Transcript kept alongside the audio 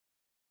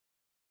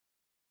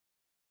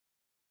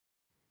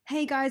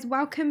Hey guys,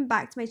 welcome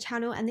back to my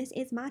channel, and this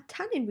is my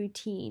tanning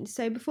routine.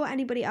 So before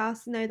anybody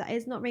asks, no, that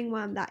is not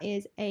ringworm, that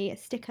is a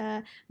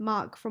sticker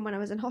mark from when I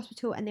was in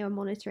hospital and they were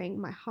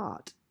monitoring my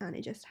heart, and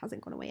it just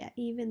hasn't gone away yet,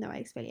 even though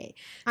I exfoliate.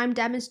 I'm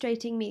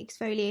demonstrating me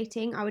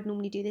exfoliating. I would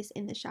normally do this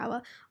in the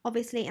shower,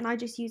 obviously, and I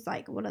just use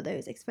like one of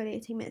those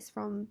exfoliating mitts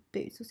from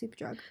Boots or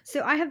Superdrug.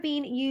 So I have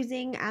been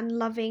using and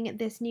loving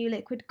this new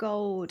liquid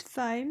gold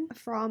foam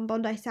from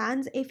Bondi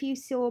Sands. If you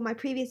saw my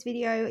previous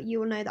video, you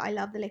will know that I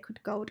love the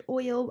liquid gold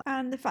oil,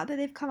 and the fact that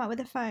they've come out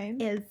with a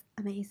foam is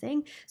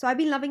amazing. So I've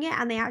been loving it,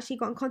 and they actually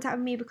got in contact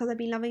with me because I've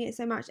been loving it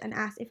so much and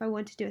asked if I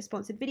wanted to do a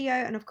sponsored video,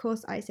 and of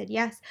course I said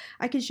yes.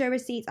 I can show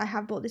receipts. I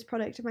have bought this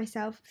product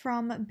myself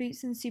from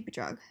Boots and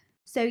Superdrug.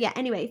 So yeah,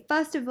 anyway,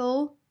 first of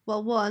all,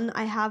 well, one,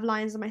 I have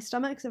lines on my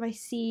stomach, so if I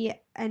see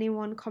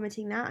anyone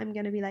commenting that, I'm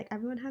going to be like,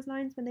 everyone has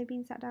lines when they've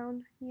been sat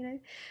down,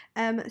 you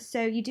know.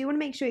 So you do want to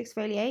make sure you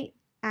exfoliate,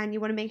 and you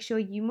want to make sure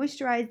you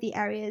moisturize the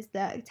areas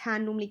that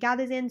tan normally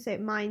gathers in. So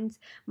mine's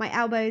my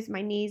elbows,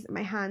 my knees,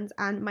 my hands,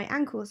 and my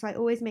ankles. So I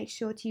always make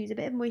sure to use a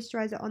bit of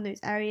moisturizer on those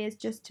areas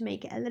just to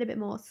make it a little bit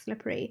more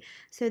slippery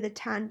so the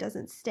tan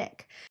doesn't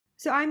stick.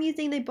 So I'm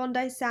using the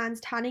Bondi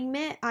Sands tanning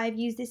mitt. I've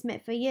used this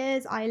mitt for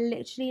years. I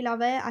literally love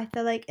it. I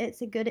feel like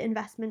it's a good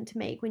investment to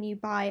make when you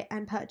buy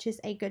and purchase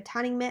a good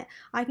tanning mitt.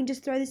 I can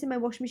just throw this in my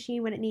washing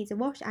machine when it needs a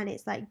wash, and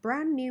it's like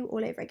brand new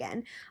all over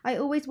again. I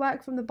always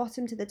work from the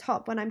bottom to the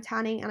top when I'm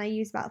tanning, and I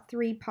use about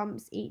 3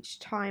 pumps each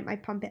time I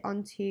pump it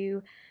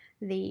onto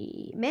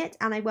the mitt,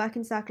 and I work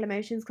in circular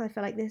motions because I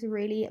feel like this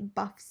really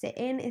buffs it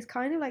in. It's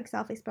kind of like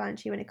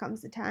self-explanatory when it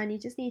comes to tan. You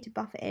just need to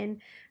buff it in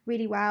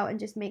really well and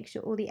just make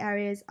sure all the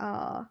areas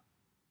are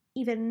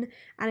even,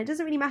 and it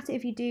doesn't really matter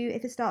if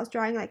it starts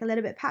drying like a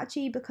little bit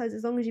patchy, because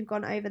as long as you've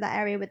gone over that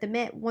area with the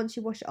mitt, once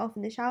you wash it off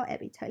in the shower, it'll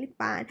be totally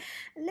fine.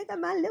 Look at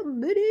my little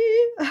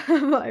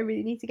booty. I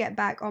really need to get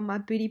back on my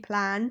booty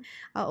plan.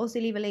 I'll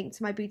also leave a link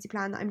to my booty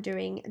plan that I'm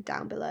doing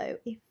down below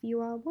if you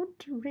are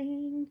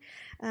wondering.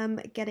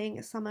 Getting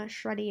summer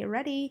shreddy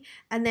ready.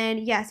 And then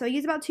yeah, so I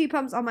use about 2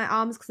 pumps on my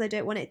arms because I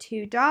don't want it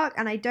too dark,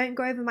 and I don't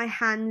go over my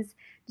hands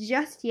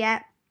just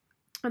yet.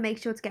 I make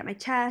sure to get my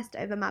chest,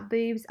 over my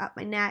boobs, up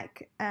my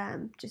neck,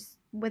 just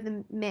with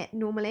a mitt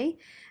normally.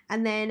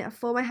 And then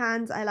for my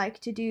hands, I like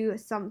to do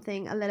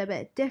something a little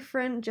bit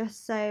different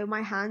just so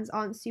my hands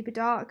aren't super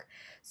dark.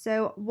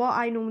 So what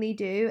I normally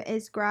do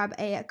is grab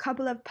a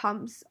couple of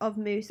pumps of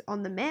mousse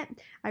on the mitt.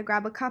 I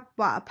grab a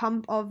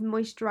pump of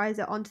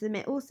moisturizer onto the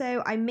mitt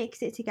also. I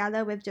mix it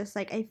together with just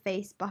like a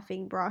face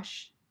buffing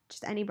brush.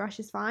 Just any brush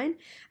is fine,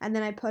 and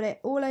then I put it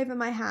all over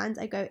my hands.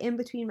 I go in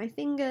between my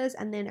fingers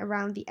and then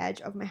around the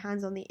edge of my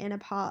hands on the inner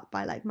part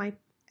by like my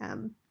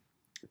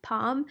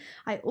palm.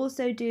 I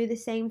also do the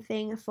same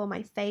thing for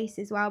my face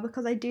as well,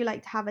 because I do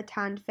like to have a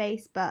tanned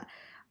face, but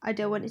I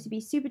don't want it to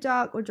be super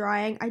dark or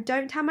drying. I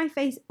don't tan my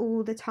face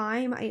all the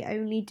time. I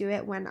only do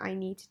it when I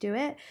need to do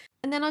it.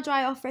 And then I'll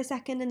dry off for a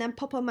second and then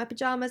pop on my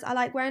pajamas. I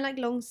like wearing like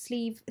long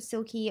sleeve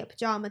silky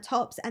pajama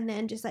tops and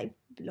then just like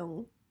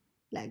long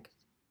leg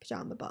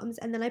pajama bottoms,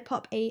 and then I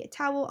pop a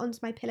towel onto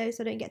my pillow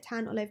so I don't get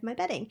tan all over my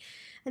bedding,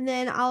 and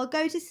then I'll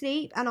go to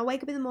sleep, and I'll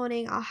wake up in the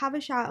morning, I'll have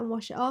a shower and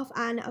wash it off,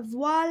 and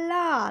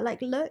voila,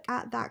 like look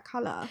at that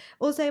color.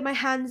 Also, my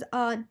hands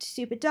aren't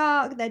super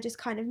dark, they're just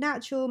kind of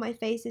natural. My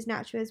face is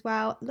natural as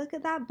well. Look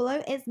at that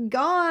blow, it's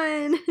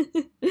gone.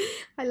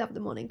 I love the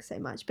morning so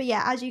much. But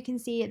yeah, as you can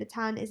see, the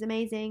tan is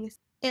amazing.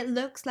 It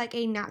looks like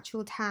a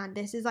natural tan.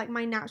 This is like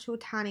my natural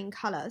tanning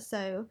color,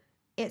 so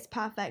it's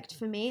perfect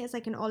for me. It's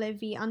like an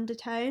olivey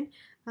undertone.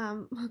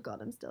 Oh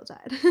god, I'm still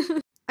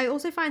tired. I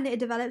also find that it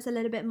develops a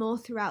little bit more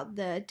throughout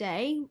the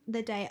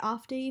day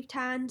after you've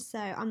tanned, so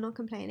I'm not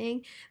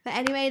complaining. But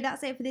anyway,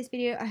 that's it for this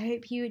video. I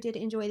hope you did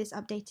enjoy this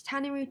updated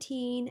tanning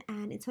routine,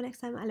 and until next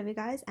time, I love you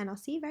guys, and I'll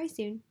see you very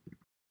soon.